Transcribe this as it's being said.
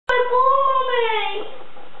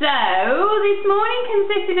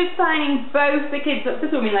signing both the kids up for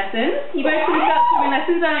swimming lessons. You both going to start swimming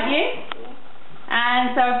lessons, aren't you?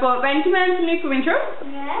 And so I've bought Benjamin some new swimming trunks.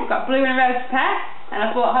 Yeah. We've got blue and a rose pair. And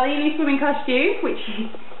I've bought Holly a new swimming costume, which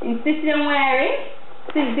she insisted on wearing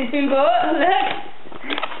since it's been bought. Look.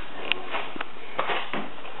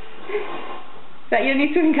 Is that your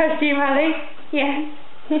new swimming costume, Holly? Yeah.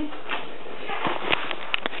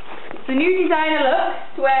 It's a new designer look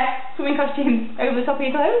to wear swimming costumes over the top of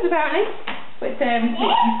your clothes, apparently. But it's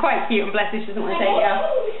quite cute, and bless her, she doesn't want to take it off.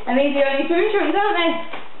 And these are your new swimming trunks, aren't they?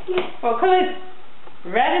 What colours?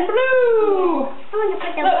 Red and blue!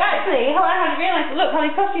 Look, actually, I hadn't realised, but look,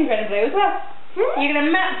 Holly's costume's red and blue as well. You're going to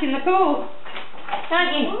match in the pool,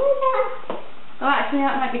 aren't you? Oh, actually,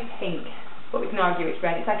 that might be pink. But we can argue it's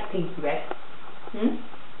red. It's like a pinky red.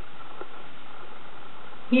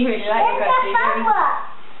 You really like your costume, don't you?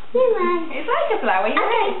 It's like a flower, isn't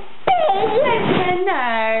it? No,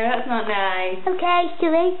 that's not nice. Okay,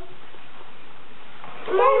 silly.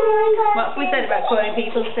 What have we said about calling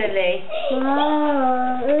people silly? We've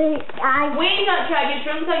not tried your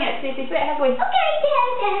trunks on yet to see if they fit, have we? Okay,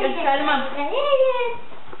 Let's try them on.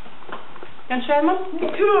 Can I try them on?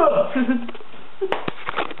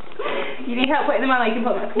 You need help putting them on, or you can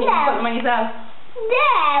put them on yourself?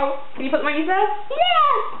 No. Can you put them on yourself? No.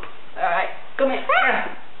 Alright, come here. Come here.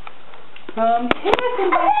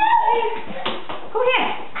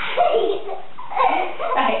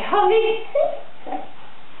 Right, Holly.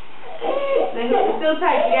 They're still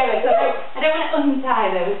tied together, so I don't want to untie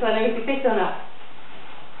those, so I know if they fit or not.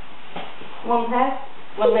 One pair,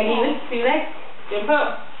 one leg even, two legs. Jump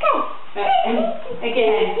up.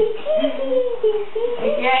 Again.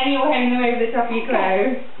 Again, you're wearing them over the top of your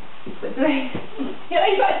clothes. But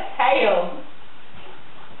you've got a tail.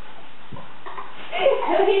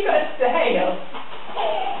 You've got a tail.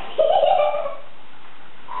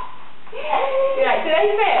 Right, do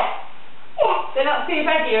they fit? They're not too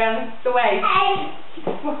baggy around the waist.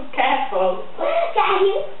 Careful.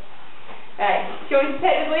 Right, do you want to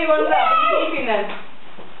take the blue ones off? Are you keeping them?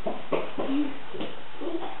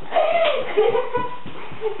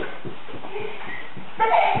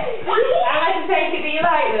 How much to take it? Do you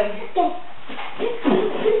like them?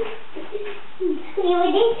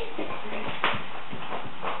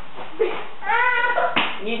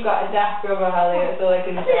 You've got a daft brother, Holly, that's all I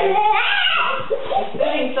can say. You're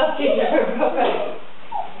stunning sausage of a brother.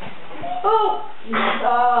 Oh!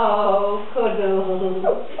 Oh,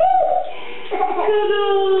 cuddle.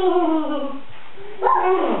 Cuddle.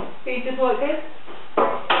 Can you just walk this?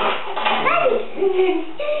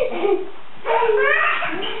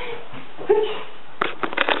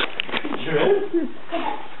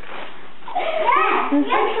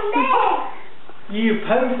 You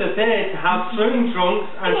both appear to have swimming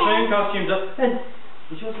trunks and swimming costumes up. And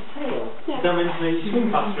is yours a tail? Yeah. That means you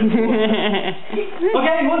swim faster.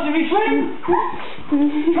 Okay, you want to be swim?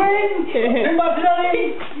 Swim! Swim back to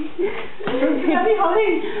Daddy! Swim to Daddy,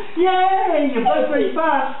 Holly! Yay! You're both very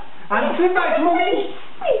fast! And swim back to Mummy!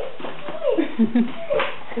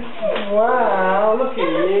 Wow, look at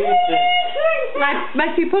you!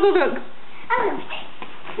 My two puddle ducks.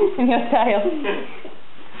 And your tail.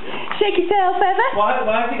 Shake your tail, Feather. Why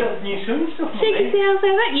have you got new swimming stuff? Shake your tail,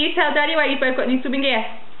 Feather. You tell Daddy why you've both got new swimming gear.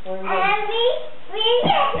 Why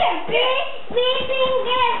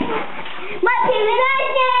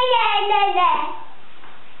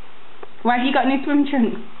have you got new swimming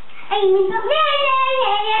trunks?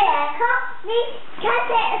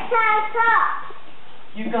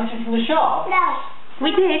 You got it from the shop? No. We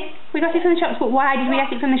did. We got it from the shops, but why did we get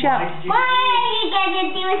it from the shop? Why are you going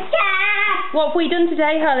to do a shop? What have we done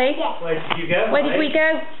today, Holly? Yeah. Where did you go? Where did we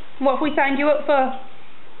go? What have we signed you up for?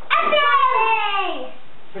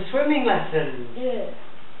 For swimming lessons. Yeah.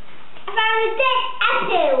 I found a big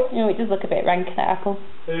apple. Oh, it does look a bit rank, that apple.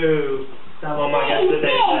 Ooh, that one might get to the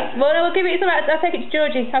day. Well, we'll give it to I'll take it to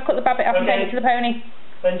Georgie. I'll cut the babbit off and take it to the pony.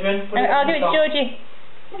 Benjamin, put I'll give it to Georgie.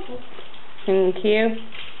 Okay. Thank you.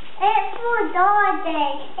 It's for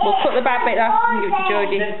Georgie. We'll cut the babbit off and give it to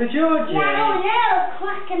Georgie. It's for Georgie. No, there's a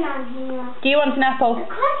cracking on here. Do you want an apple? The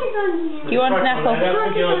cracking on here. Do you want an apple? That's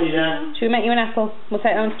for Georgie then. Should we make you an apple? We'll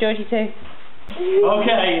take that one to Georgie too.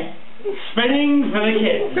 Okay, spinning for the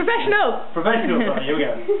kids. Professional! Professional, sorry, here we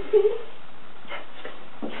go.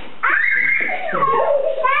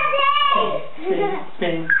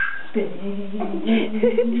 Spin, spin.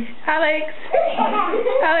 Alex,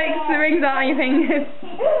 the rings aren't on your fingers.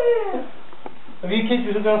 Have you kids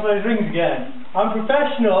with those rings again? I'm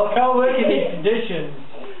professional, I can't work in these conditions.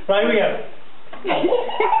 Right, here we go.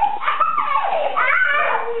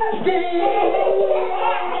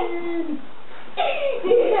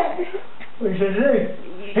 What are you supposed to do?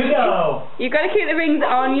 Here we go. You've got to keep the rings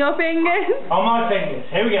on your fingers. On my fingers.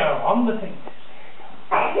 Here we go. On the fingers.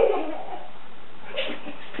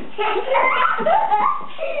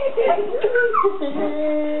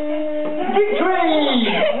 Victory!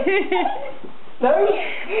 No?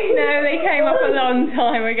 No, they came up a long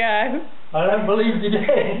time ago. I don't believe you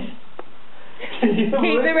did. Keep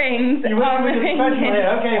the rings you on the fingers.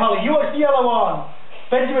 Okay, Holly, you watch the yellow one.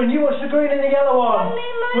 Benjamin, you watch the green and the yellow one.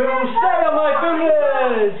 We will stay on my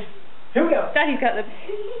fingers. Here we go. Daddy's got the...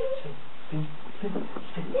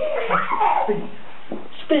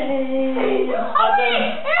 Spin. And then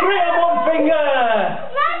 3 on one finger.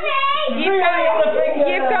 You've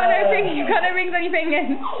got no rings on your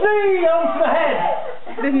fingers. 3 onto the head.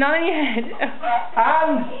 There's none on your head.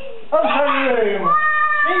 And onto the room.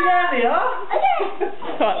 See, there they are.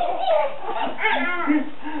 What?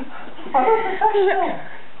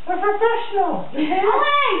 I'm professional.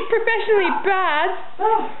 Professionally bad.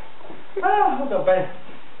 I've got Ben.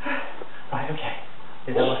 Right, okay.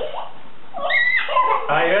 It's over.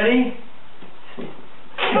 Are you ready?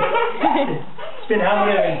 Spin, how are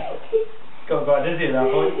we doing? Go on, just do that,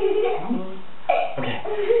 boy. Okay.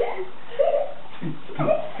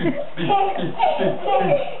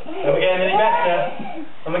 Are we getting any better?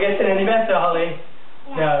 Am I getting any better, Holly?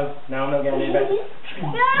 No, I'm not getting any better.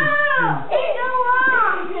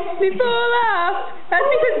 They fall off. That's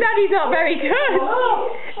because Daddy's not very good.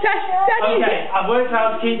 Daddy. Okay, I've worked out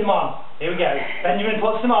how to keep them on. Here we go. Benjamin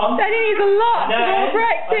puts them on. Daddy needs a lot more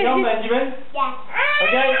practice. Are you on, Benjamin? Yeah.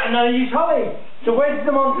 Okay, and now use Holly to wedge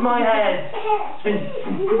them onto my head. Spin.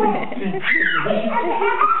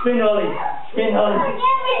 Spin, Holly. Spin, Holly.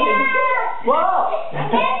 What?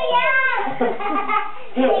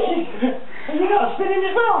 You're not spinning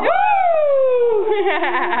as well.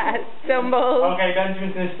 Stumble. Okay,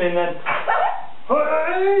 Benjamin's going to spin then.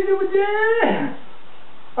 Hey, over there.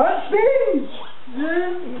 I'm spinning.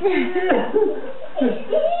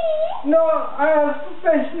 No, I am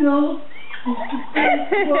professional.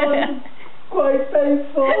 Quite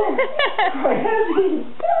painful. Quite heavy.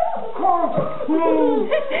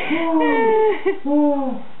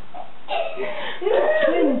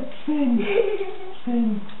 Spin.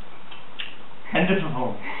 End of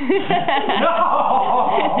performance.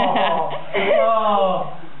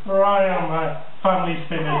 Right on my family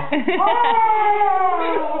spinners.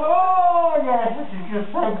 Yes, this is just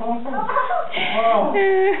so comfortable.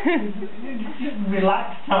 Relax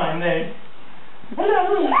time there.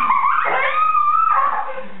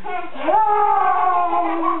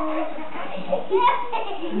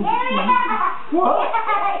 What?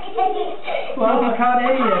 Well, I can't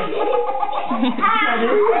hear you.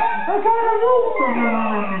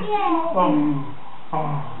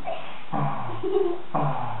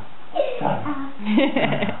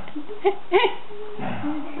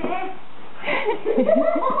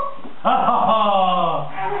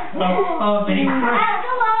 I'm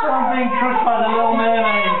being crushed by the Little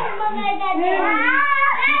Mermaid.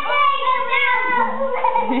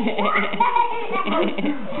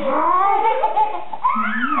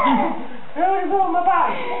 It's on my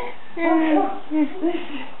back.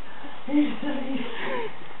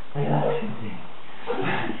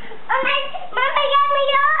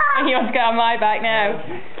 He wants to get on my back now.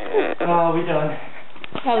 Oh, we done.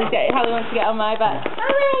 Holly wants to get on my back.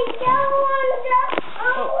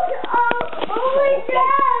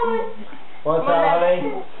 What's that, Holly?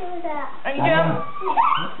 Are you doing?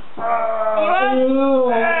 You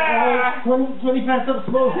want? 20 pence up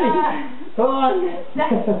slowly. Come on.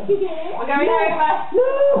 We're going over. No.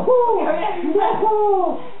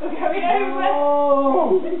 We're going over.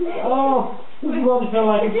 Oh, this is what I feel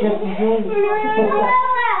like a chest and joint. We're going over.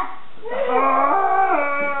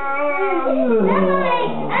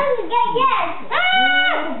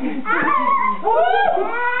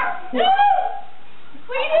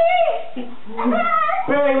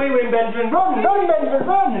 Hey, we win, Benjamin. Run, Benjamin,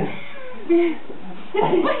 run. What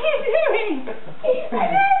are you doing?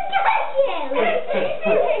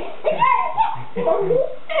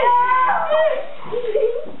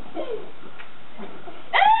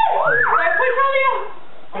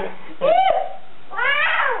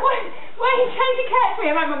 Why are you trying to catch me?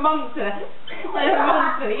 I'm a monster. I'm a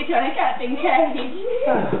monster that you're trying to catch in cage.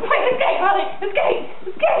 Quick, escape, Holly! Escape!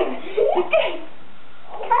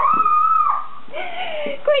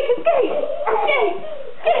 Quick, escape!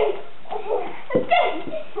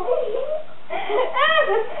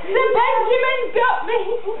 The Benjamin got me!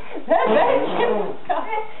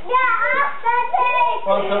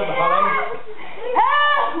 What's up, Holly?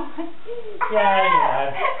 Help!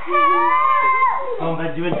 Yeah. Come on,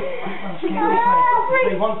 Benjamin. Let's get this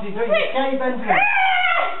way. 1, 2, 3. Okay, Benjamin.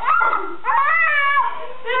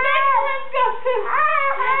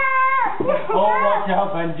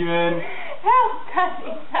 Benjamin. Help,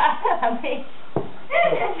 Daddy. Help me.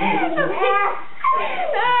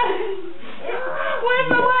 Where's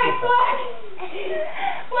my white flag?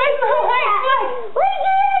 Where's my white flag?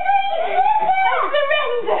 I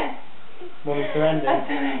surrender. What was surrender? I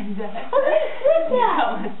surrender. You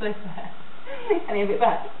got my slipper. I need it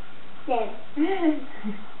back. No.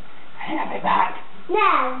 I have it back.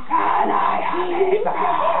 No. Can I have it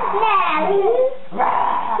back?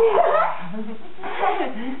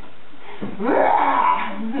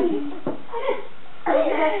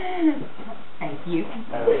 Thank you.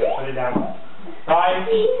 There we go, put it down. Right,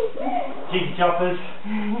 cheeky choppers.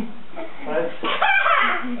 Let's